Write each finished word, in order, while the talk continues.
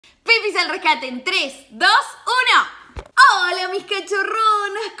Pipis al Rescate en 3, 2, 1. Hola mis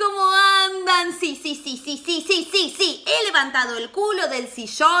cachorronas, ¿cómo andan? Sí. He levantado el culo del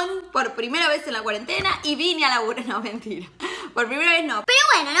sillón por primera vez en la cuarentena y vine a laburar. No, mentira. Por primera vez no. Pero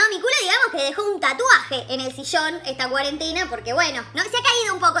bueno, ¿no? Mi culo digamos que dejó un tatuaje en el sillón esta cuarentena porque bueno, ¿no? Se ha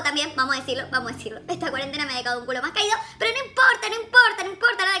caído un poco también, vamos a decirlo. Esta cuarentena me ha dejado un culo más caído, pero no importa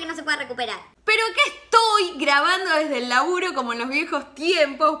nada que no se pueda recuperar. Pero acá estoy grabando desde el laburo como en los viejos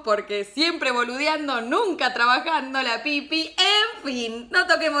tiempos porque siempre boludeando, nunca trabajando la pipi. En fin, no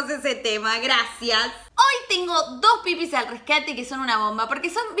toquemos ese tema, gracias. Hoy tengo dos pipis al rescate que son una bomba porque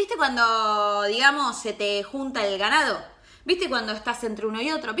son, ¿viste cuando, digamos, se te junta el ganado? ¿Viste cuando estás entre uno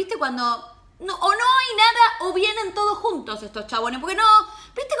y otro? ¿Viste cuando o no hay nada o vienen todos juntos estos chabones? Porque no,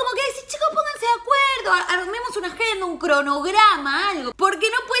 ¿viste? Como que decís, chicos, pónganse de acuerdo, armemos una agenda, un cronograma, algo. Porque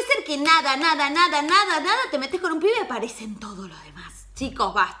no puede ser que nada, te metes con un pibe y aparecen todos los demás.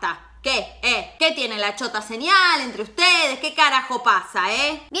 Chicos, basta. ¿Qué? ¿Qué tiene la chota señal entre ustedes? ¿Qué carajo pasa,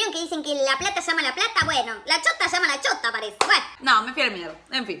 ¿Vieron que dicen que la plata llama a la plata? Bueno, la chota llama a la chota, parece. Bueno. No, me fui al miedo.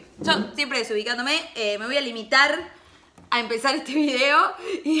 En fin, yo siempre desubicándome, me voy a limitar a empezar este video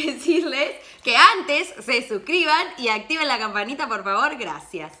y decirles que antes se suscriban y activen la campanita, por favor,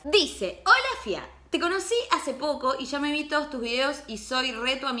 gracias. Dice, hola Fia, te conocí hace poco y ya me vi todos tus videos y soy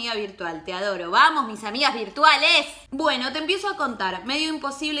re tu amiga virtual, te adoro. ¡Vamos, mis amigas virtuales! Bueno, te empiezo a contar, medio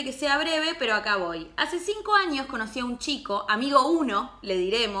imposible que sea breve, pero acá voy. Hace 5 años conocí a un chico, amigo 1, le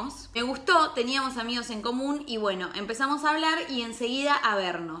diremos. Me gustó, teníamos amigos en común y bueno, empezamos a hablar y enseguida a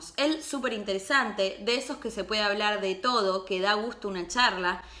vernos. Él súper interesante, de esos que se puede hablar de todo, que da gusto una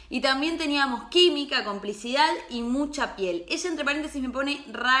charla. Y también teníamos química, complicidad y mucha piel. Ella entre paréntesis me pone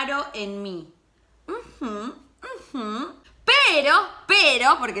raro en mí.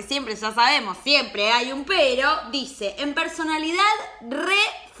 Pero, porque siempre ya sabemos, siempre hay un pero, dice, en personalidad re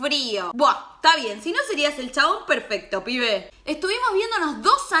frío. Buah, está bien, si no serías el chabón perfecto, pibe. Estuvimos viéndonos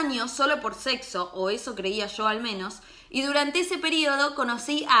 2 años solo por sexo, o eso creía yo al menos, y durante ese periodo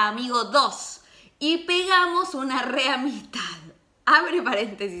conocí a amigo 2 y pegamos una re amistad. Abre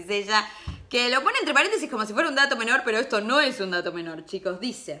paréntesis ella, que lo pone entre paréntesis como si fuera un dato menor, pero esto no es un dato menor, chicos.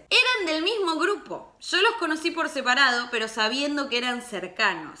 Dice, eran del mismo grupo. Yo los conocí por separado, pero sabiendo que eran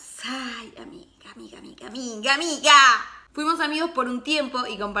cercanos. Ay, amiga. Fuimos amigos por un tiempo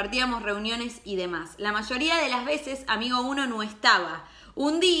y compartíamos reuniones y demás. La mayoría de las veces, amigo 1 no estaba.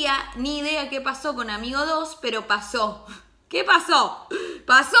 Un día, ni idea qué pasó con amigo 2, pero pasó. ¿Qué pasó?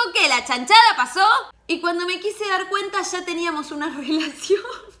 ¿Pasó qué? ¿La chanchada pasó? Y cuando me quise dar cuenta ya teníamos una relación.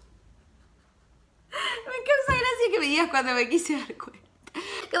 Me causa gracia que me digas cuando me quise dar cuenta.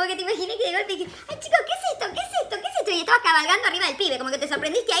 Como que te imaginé que de golpe dije, ay chicos, ¿qué es esto? Y estabas cabalgando arriba del pibe, como que te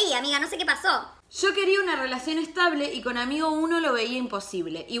sorprendiste ahí, amiga, no sé qué pasó. Yo quería una relación estable y con amigo 1 lo veía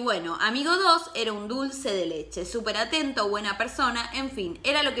imposible. Y bueno, amigo 2 era un dulce de leche, súper atento, buena persona, en fin,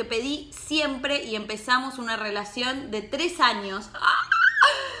 era lo que pedí siempre y empezamos una relación de 3 años.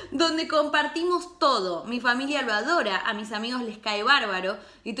 Donde compartimos todo. Mi familia lo adora, a mis amigos les cae bárbaro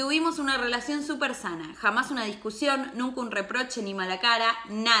y tuvimos una relación súper sana. Jamás una discusión, nunca un reproche ni mala cara,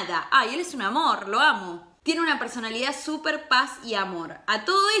 nada. Ay, él es un amor, lo amo. Tiene una personalidad súper paz y amor. A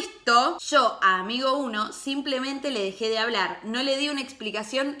todo esto, yo a amigo 1 simplemente le dejé de hablar. No le di una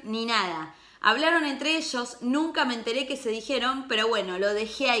explicación ni nada. Hablaron entre ellos, nunca me enteré que se dijeron, pero bueno, lo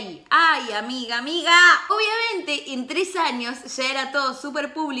dejé ahí. ¡Ay, amiga! Obviamente, en 3 años ya era todo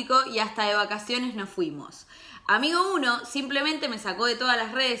súper público y hasta de vacaciones nos fuimos. Amigo 1 simplemente me sacó de todas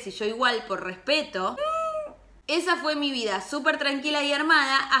las redes y yo igual, por respeto. Esa fue mi vida, súper tranquila y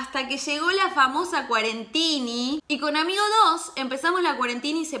armada, hasta que llegó la famosa cuarentini. Y con amigo 2 empezamos la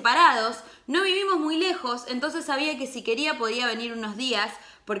cuarentini separados. No vivimos muy lejos, entonces sabía que si quería podía venir unos días,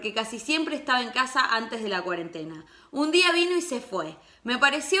 porque casi siempre estaba en casa antes de la cuarentena. Un día vino y se fue. Me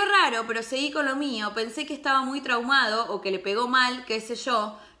pareció raro, pero seguí con lo mío. Pensé que estaba muy traumado o que le pegó mal, qué sé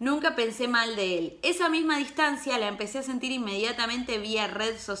yo. Nunca pensé mal de él. Esa misma distancia la empecé a sentir inmediatamente vía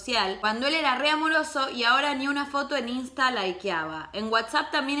red social, cuando él era re amoroso y ahora ni una foto en Insta likeaba. En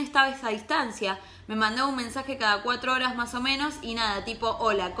WhatsApp también estaba esa distancia. Me mandaba un mensaje cada 4 horas más o menos y nada, tipo,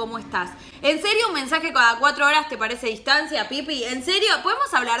 hola, ¿cómo estás? ¿En serio un mensaje cada 4 horas te parece distancia, Pipi? ¿En serio?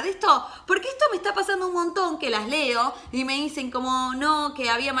 ¿Podemos hablar de esto? Porque esto me está pasando un montón que las leo y me dicen como, no, que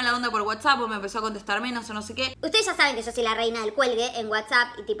había mala onda por WhatsApp o me empezó a contestar menos o no sé qué. Ustedes ya saben que yo soy la reina del cuelgue en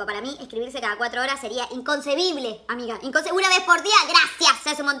WhatsApp y tipo, para mí escribirse cada 4 horas sería inconcebible, amiga. Una vez por día,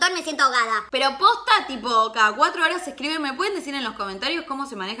 gracias, es un montón, me siento ahogada. Pero posta, tipo, cada 4 horas se escriben. ¿Me pueden decir en los comentarios cómo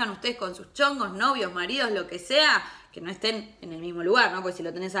se manejan ustedes con sus chongos, novios, maridos, lo que sea? Que no estén en el mismo lugar, ¿no? Porque si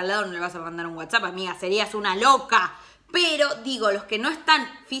lo tenés al lado no le vas a mandar un WhatsApp, amiga, serías una loca. Pero digo, los que no están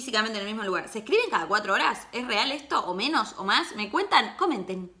físicamente en el mismo lugar, ¿se escriben cada 4 horas? ¿Es real esto? ¿O menos? ¿O más? ¿Me cuentan?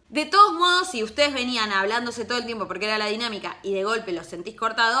 Comenten. De todos modos, si ustedes venían hablándose todo el tiempo porque era la dinámica y de golpe los sentís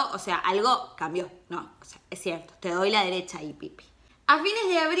cortado, o sea, algo cambió. No, o sea, es cierto, te doy la derecha ahí, Pipi. A fines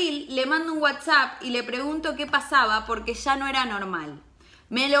de abril le mando un WhatsApp y le pregunto qué pasaba porque ya no era normal.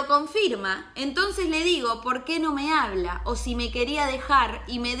 Me lo confirma, entonces le digo por qué no me habla o si me quería dejar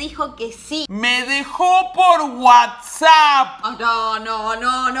y me dijo que sí. ¡Me dejó por WhatsApp! Oh,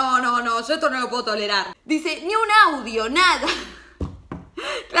 no, yo esto no lo puedo tolerar. Dice, ni un audio, nada.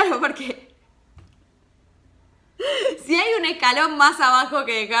 Claro, porque si hay un escalón más abajo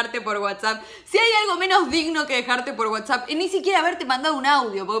que dejarte por WhatsApp, si hay algo menos digno que dejarte por WhatsApp, y ni siquiera haberte mandado un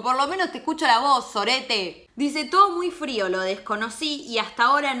audio, porque por lo menos te escucho la voz, sorete. Dice, todo muy frío, lo desconocí y hasta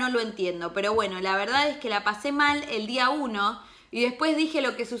ahora no lo entiendo. Pero bueno, la verdad es que la pasé mal el día 1 y después dije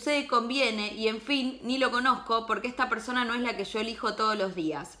lo que sucede conviene y en fin, ni lo conozco porque esta persona no es la que yo elijo todos los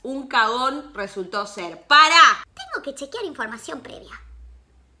días. Un cagón resultó ser. ¡Para! Tengo que chequear información previa.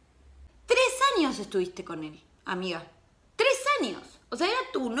 3 años estuviste con él, amiga. 3 años. O sea, era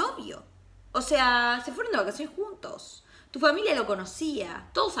tu novio. O sea, se fueron de vacaciones juntos. Tu familia lo conocía,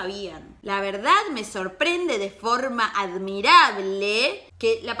 todos sabían. La verdad me sorprende de forma admirable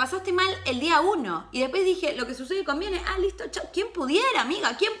que la pasaste mal el día 1. Y después dije, lo que sucede conviene. Ah, listo, chao. ¿Quién pudiera,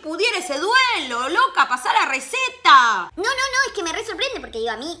 amiga? ¿Quién pudiera ese duelo? Loca, pasar la receta. No, es que me re sorprende porque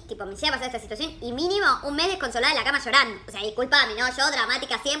digo, a mí, tipo, me llega a pasar esta situación y mínimo un mes desconsolada en la cama llorando. O sea, discúlpame, ¿no? Yo,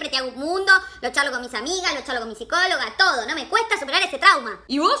 dramática siempre, te hago un mundo, lo charlo con mis amigas, lo charlo con mi psicóloga, todo. No me cuesta superar ese trauma.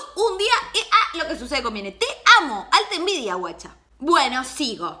 Y vos, un día, lo que sucede conviene. Te amo, alta envidia, guacha. Bueno,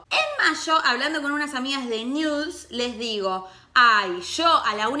 sigo. En mayo, hablando con unas amigas de News, les digo, ay, yo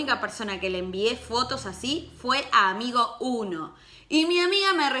a la única persona que le envié fotos así fue a amigo 1. Y mi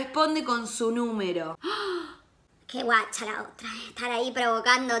amiga me responde con su número. Qué guacha la otra, estar ahí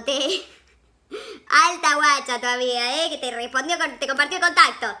provocándote. Alta guacha tu amiga, que te respondió, te compartió el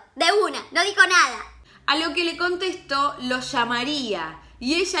contacto. De una, no dijo nada. A lo que le contesto, lo llamaría.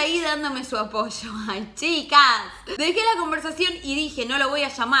 Y ella ahí dándome su apoyo. Ay, chicas. Dejé la conversación y dije, no lo voy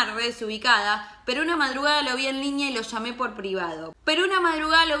a llamar, re desubicada. Pero una madrugada lo vi en línea y lo llamé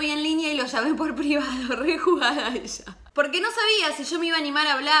por privado. Re jugada ella. Porque no sabía si yo me iba a animar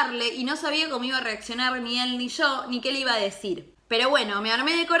a hablarle y no sabía cómo iba a reaccionar ni él ni yo, ni qué le iba a decir. Pero bueno, me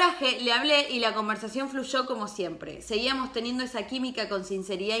armé de coraje, le hablé y la conversación fluyó como siempre. Seguíamos teniendo esa química con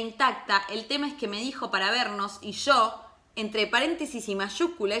sinceridad intacta. El tema es que me dijo para vernos y yo, entre paréntesis y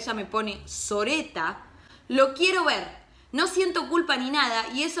mayúscula, ella me pone soreta, lo quiero ver. No siento culpa ni nada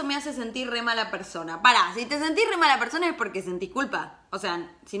y eso me hace sentir re mala persona. Pará, si te sentís re mala persona es porque sentís culpa. O sea,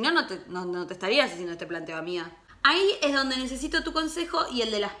 si no, no te estarías haciendo este planteo, amiga. Ahí es donde necesito tu consejo y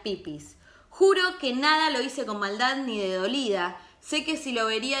el de las pipis. Juro que nada lo hice con maldad ni de dolida. Sé que si lo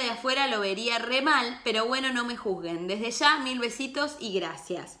vería de afuera lo vería re mal, pero bueno, no me juzguen. Desde ya, 1000 besitos y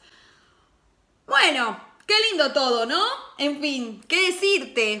gracias. Bueno, qué lindo todo, ¿no? En fin, ¿qué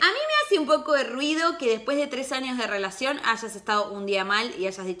decirte? A mí me hace un poco de ruido que después de 3 años de relación hayas estado un día mal y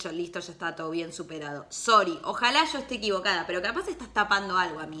hayas dicho, listo, ya está todo bien superado. Sorry, ojalá yo esté equivocada, pero capaz estás tapando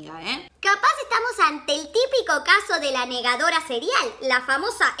algo, amiga, ¿eh? Capaz estamos ante el típico caso de la negadora serial. La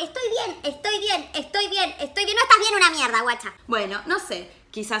famosa, estoy bien. No estás bien una mierda, guacha. Bueno, no sé.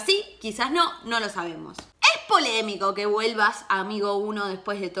 Quizás sí, quizás no lo sabemos. Es polémico que vuelvas a amigo 1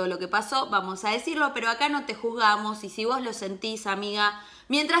 después de todo lo que pasó, vamos a decirlo, pero acá no te juzgamos y si vos lo sentís, amiga,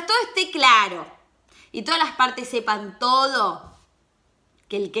 mientras todo esté claro y todas las partes sepan todo,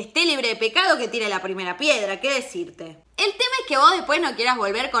 que el que esté libre de pecado que tire la primera piedra, ¿qué decirte? El tema es que vos después no quieras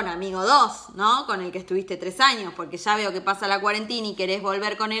volver con amigo 2, ¿no? Con el que estuviste 3 años, porque ya veo que pasa la cuarentena y querés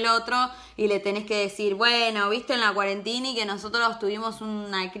volver con el otro y le tenés que decir, bueno, viste en la cuarentena y que nosotros tuvimos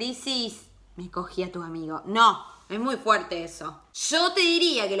una crisis, me cogí a tu amigo. No, es muy fuerte eso. Yo te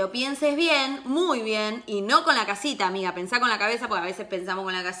diría que lo pienses bien, muy bien, y no con la casita, amiga, pensá con la cabeza, porque a veces pensamos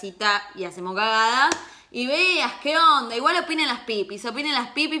con la casita y hacemos cagadas. Y veas qué onda, igual opinen las pipis,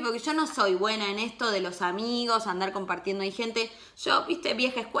 porque yo no soy buena en esto de los amigos, andar compartiendo ahí gente. Yo, viste,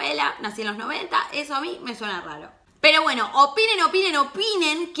 vieja escuela, nací en los 90, eso a mí me suena raro. Pero bueno,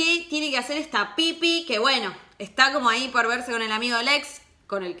 opinen qué tiene que hacer esta pipi, que bueno, está como ahí por verse con el amigo del ex,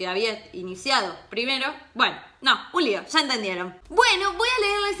 con el que había iniciado primero. Bueno, no, un lío, ya entendieron. Bueno, voy a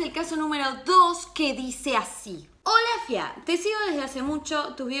leerles el caso número 2 que dice así. Hola Fia, te sigo desde hace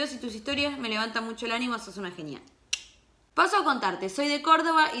mucho, tus videos y tus historias me levantan mucho el ánimo, sos una genial. Paso a contarte, soy de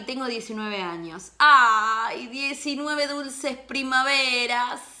Córdoba y tengo 19 años. ¡Ay! 19 dulces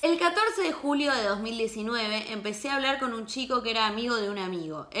primaveras. El 14 de julio de 2019 empecé a hablar con un chico que era amigo de un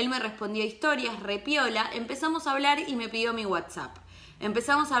amigo. Él me respondió historias, repiola, empezamos a hablar y me pidió mi WhatsApp.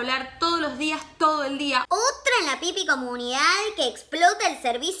 Empezamos a hablar todos los días, todo el día. Otra en la pipi comunidad que explota el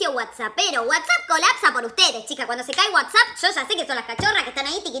servicio whatsappero. WhatsApp colapsa por ustedes, chicas. Cuando se cae WhatsApp, yo ya sé que son las cachorras que están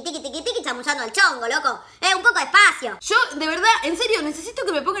ahí tiqui tiqui tiqui tiqui chamullando al chongo, loco. Un poco de espacio. Yo, de verdad, en serio, necesito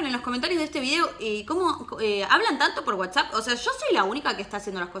que me pongan en los comentarios de este video cómo hablan tanto por WhatsApp. O sea, ¿yo soy la única que está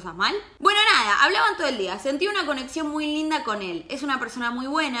haciendo las cosas mal? Bueno, nada, hablaban todo el día. Sentí una conexión muy linda con él. Es una persona muy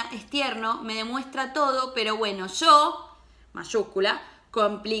buena, es tierno, me demuestra todo, pero bueno, yo, mayúscula,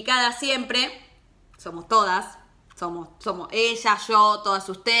 complicada siempre, somos todas, somos ella, yo, todas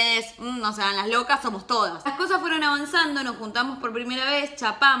ustedes, no se hagan las locas, somos todas. Las cosas fueron avanzando, nos juntamos por primera vez,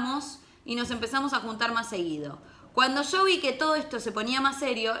 chapamos y nos empezamos a juntar más seguido. Cuando yo vi que todo esto se ponía más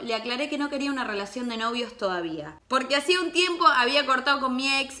serio, le aclaré que no quería una relación de novios todavía. Porque hacía un tiempo había cortado con mi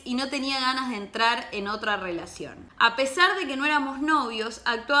ex y no tenía ganas de entrar en otra relación. A pesar de que no éramos novios,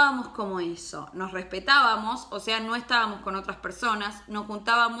 actuábamos como eso. Nos respetábamos, o sea, no estábamos con otras personas, nos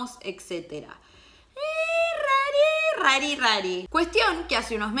juntábamos, etc. Rari. Cuestión que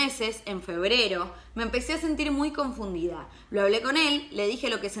hace unos meses, en febrero, me empecé a sentir muy confundida. Lo hablé con él, le dije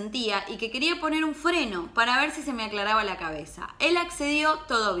lo que sentía y que quería poner un freno para ver si se me aclaraba la cabeza. Él accedió,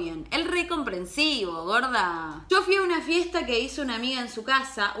 todo bien. Él re comprensivo, gorda. Yo fui a una fiesta que hizo una amiga en su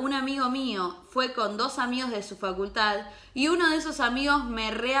casa, un amigo mío fue con 2 amigos de su facultad y uno de esos amigos me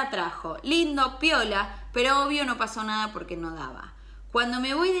reatrajo. Lindo, piola, pero obvio no pasó nada porque no daba. Cuando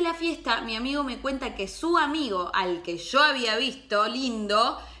me voy de la fiesta, mi amigo me cuenta que su amigo, al que yo había visto,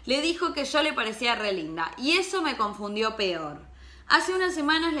 lindo, le dijo que yo le parecía re linda. Y eso me confundió peor. Hace unas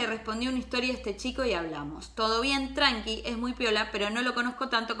semanas le respondí una historia a este chico y hablamos. Todo bien, tranqui, es muy piola, pero no lo conozco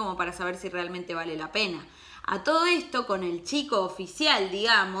tanto como para saber si realmente vale la pena. A todo esto, con el chico oficial,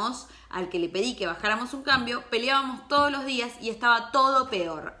 digamos, al que le pedí que bajáramos un cambio, peleábamos todos los días y estaba todo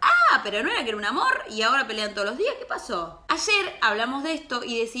peor. Pero no era que era un amor y ahora pelean todos los días. ¿Qué pasó? Ayer hablamos de esto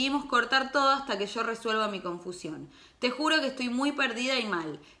y decidimos cortar todo hasta que yo resuelva mi confusión. Te juro que estoy muy perdida y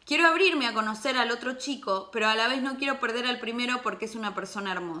mal. Quiero abrirme a conocer al otro chico, pero a la vez no quiero perder al primero porque es una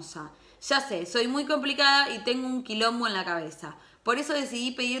persona hermosa. Ya sé, soy muy complicada y tengo un quilombo en la cabeza. Por eso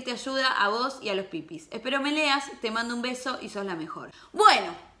decidí pedirte ayuda a vos y a los pipis. Espero me leas, te mando un beso y sos la mejor.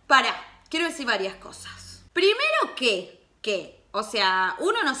 Bueno, quiero decir varias cosas. Primero o sea,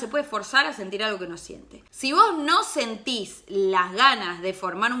 uno no se puede forzar a sentir algo que no siente. Si vos no sentís las ganas de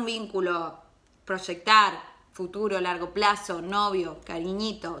formar un vínculo, proyectar, futuro, largo plazo, novio,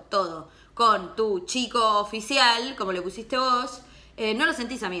 cariñito, todo, con tu chico oficial, como le pusiste vos, no lo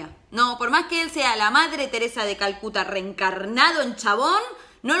sentís, amiga. No, por más que él sea la Madre Teresa de Calcuta reencarnado en chabón,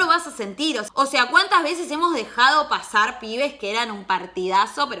 no lo vas a sentir. O sea, ¿cuántas veces hemos dejado pasar pibes que eran un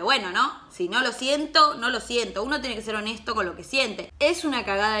partidazo? Pero bueno, ¿no? Si no lo siento, no lo siento. Uno tiene que ser honesto con lo que siente. Es una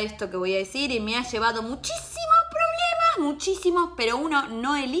cagada esto que voy a decir y me ha llevado muchísimos problemas, muchísimos, pero uno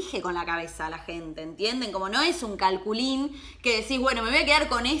no elige con la cabeza a la gente, ¿entienden? Como no es un calculín que decís, bueno, me voy a quedar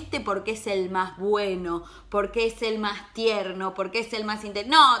con este porque es el más bueno, porque es el más tierno, porque es el más inteligente.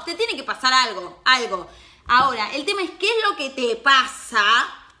 No, te tiene que pasar algo. Ahora, el tema es qué es lo que te pasa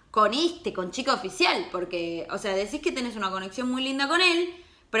con chico oficial, porque, o sea, decís que tenés una conexión muy linda con él,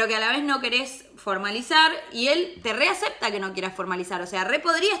 pero que a la vez no querés formalizar y él te reacepta que no quieras formalizar. O sea,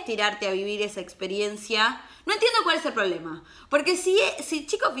 podrías tirarte a vivir esa experiencia. No entiendo cuál es el problema, porque si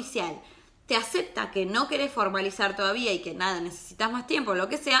chico oficial te acepta que no querés formalizar todavía y que nada, necesitas más tiempo, lo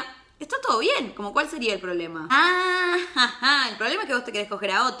que sea, está todo bien. ¿Cómo cuál sería el problema? El problema es que vos te querés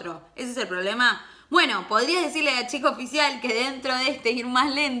coger a otro. Ese es el problema. Bueno, podrías decirle al chico oficial que dentro de este ir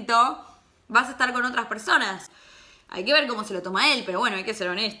más lento vas a estar con otras personas. Hay que ver cómo se lo toma él, pero bueno, hay que ser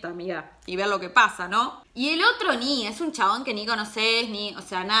honesta, amiga, y ver lo que pasa, ¿no? Y el otro es un chabón que ni conoces, o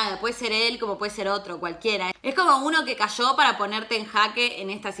sea, nada, puede ser él como puede ser otro, cualquiera. Es como uno que cayó para ponerte en jaque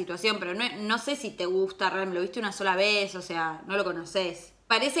en esta situación, pero no sé si te gusta, realmente lo viste una sola vez, o sea, no lo conoces.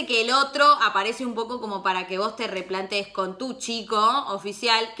 Parece que el otro aparece un poco como para que vos te replantees con tu chico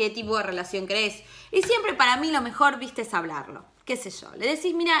oficial qué tipo de relación querés. Y siempre para mí lo mejor, viste, es hablarlo. Qué sé yo, le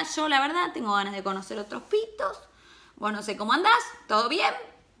decís, mira, yo la verdad tengo ganas de conocer otros pitos. Vos no sé cómo andás, ¿todo bien?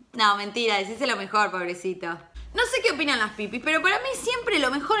 No, mentira, decís lo mejor, pobrecito. No sé qué opinan las pipis, pero para mí siempre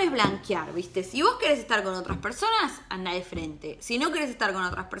lo mejor es blanquear, ¿viste? Si vos querés estar con otras personas, anda de frente. Si no querés estar con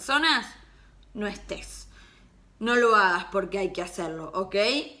otras personas, no estés. No lo hagas porque hay que hacerlo, ¿ok?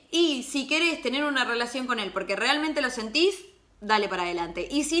 Y si querés tener una relación con él porque realmente lo sentís, dale para adelante.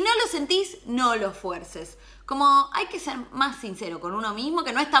 Y si no lo sentís, no lo fuerces. Como hay que ser más sincero con uno mismo,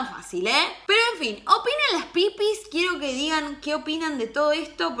 que no es tan fácil, ¿eh? Pero en fin, opinan las pipis, quiero que digan qué opinan de todo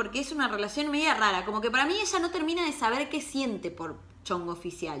esto, porque es una relación media rara. Como que para mí ella no termina de saber qué siente por chongo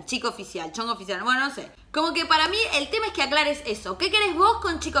oficial, chico oficial, chongo oficial, bueno, no sé. Como que para mí el tema es que aclares eso. ¿Qué querés vos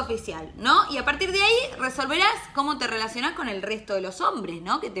con chico oficial, no? Y a partir de ahí resolverás cómo te relacionás con el resto de los hombres,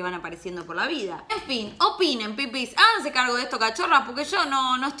 ¿no? Que te van apareciendo por la vida. En fin, opinen, pipis, háganse cargo de esto, cachorras, porque yo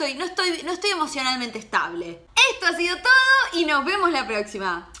no estoy emocionalmente estable. Esto ha sido todo y nos vemos la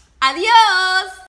próxima. ¡Adiós!